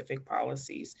specific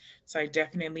policies. So I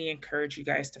definitely encourage you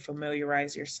guys to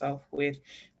familiarize yourself with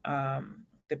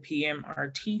the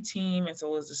PMRT team as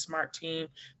well as the SMART team.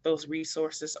 Those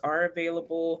resources are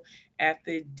available at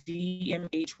the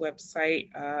DMH website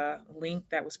link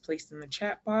that was placed in the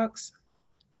chat box.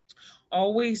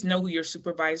 Always know who your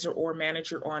supervisor or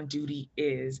manager on duty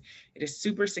is. It is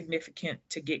super significant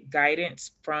to get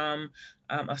guidance from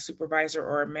a supervisor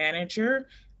or a manager,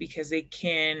 because they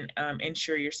can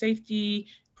ensure your safety,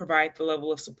 provide the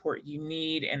level of support you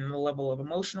need and the level of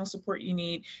emotional support you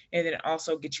need, and then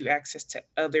also get you access to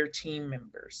other team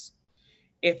members.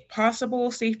 If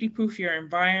possible, safety-proof your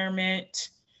environment,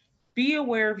 be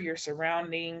aware of your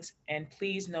surroundings, and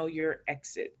please know your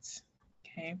exits,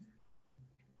 okay?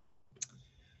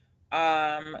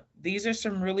 These are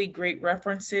some really great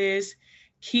references.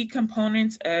 Key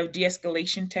components of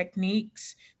de-escalation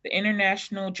techniques. The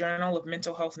International Journal of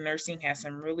Mental Health Nursing has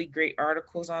some really great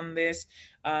articles on this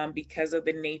because of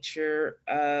the nature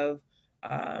of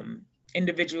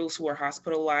individuals who are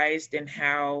hospitalized and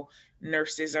how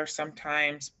nurses are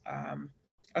sometimes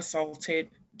assaulted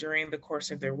during the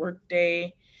course of their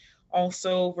workday.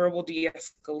 Also, verbal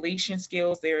de-escalation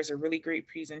skills. There's a really great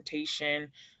presentation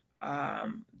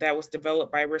that was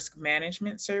developed by Risk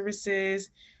Management Services.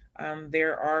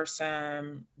 There are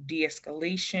some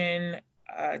de-escalation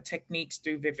techniques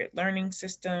through Vivid Learning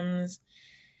Systems.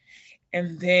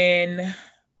 And then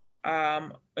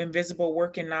invisible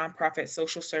work in nonprofit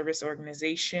social service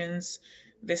organizations.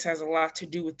 This has a lot to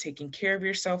do with taking care of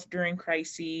yourself during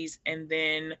crises, and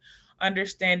then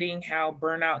understanding how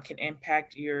burnout can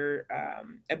impact your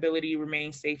ability to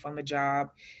remain safe on the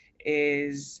job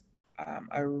is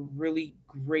a really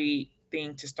great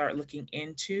thing to start looking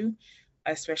into,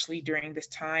 especially during this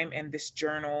time. And this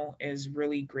journal is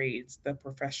really great. It's the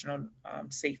Professional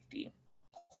Safety.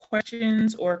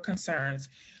 Questions or concerns?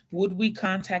 Would we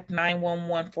contact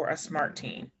 911 for a SMART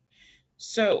team?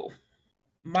 So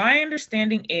my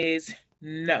understanding is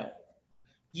no.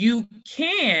 You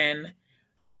can,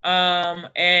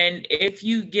 and if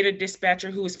you get a dispatcher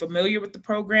who is familiar with the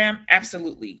program,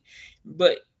 absolutely.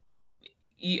 But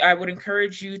I would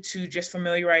encourage you to just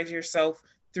familiarize yourself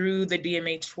through the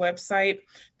DMH website.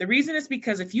 The reason is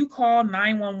because if you call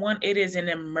 911, it is an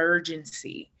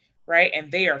emergency, right?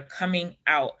 And they are coming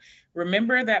out.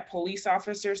 Remember that police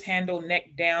officers handle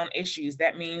neck down issues.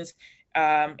 That means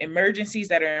emergencies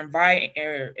that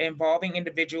are involving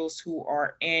individuals who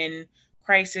are in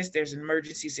crisis. There's an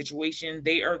emergency situation.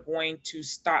 They are going to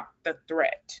stop the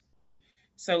threat.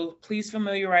 So please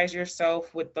familiarize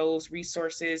yourself with those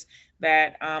resources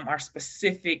that are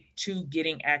specific to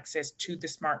getting access to the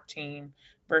SMART team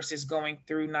versus going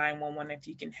through 911 if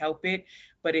you can help it.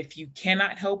 But if you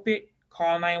cannot help it,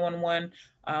 call 911.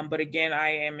 But again, I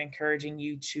am encouraging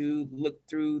you to look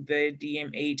through the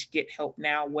DMH Get Help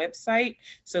Now website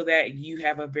so that you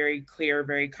have a very clear,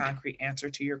 very concrete answer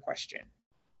to your question.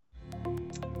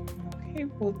 Okay,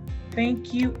 well,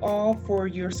 thank you all for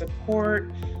your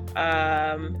support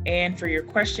and for your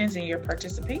questions and your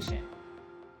participation.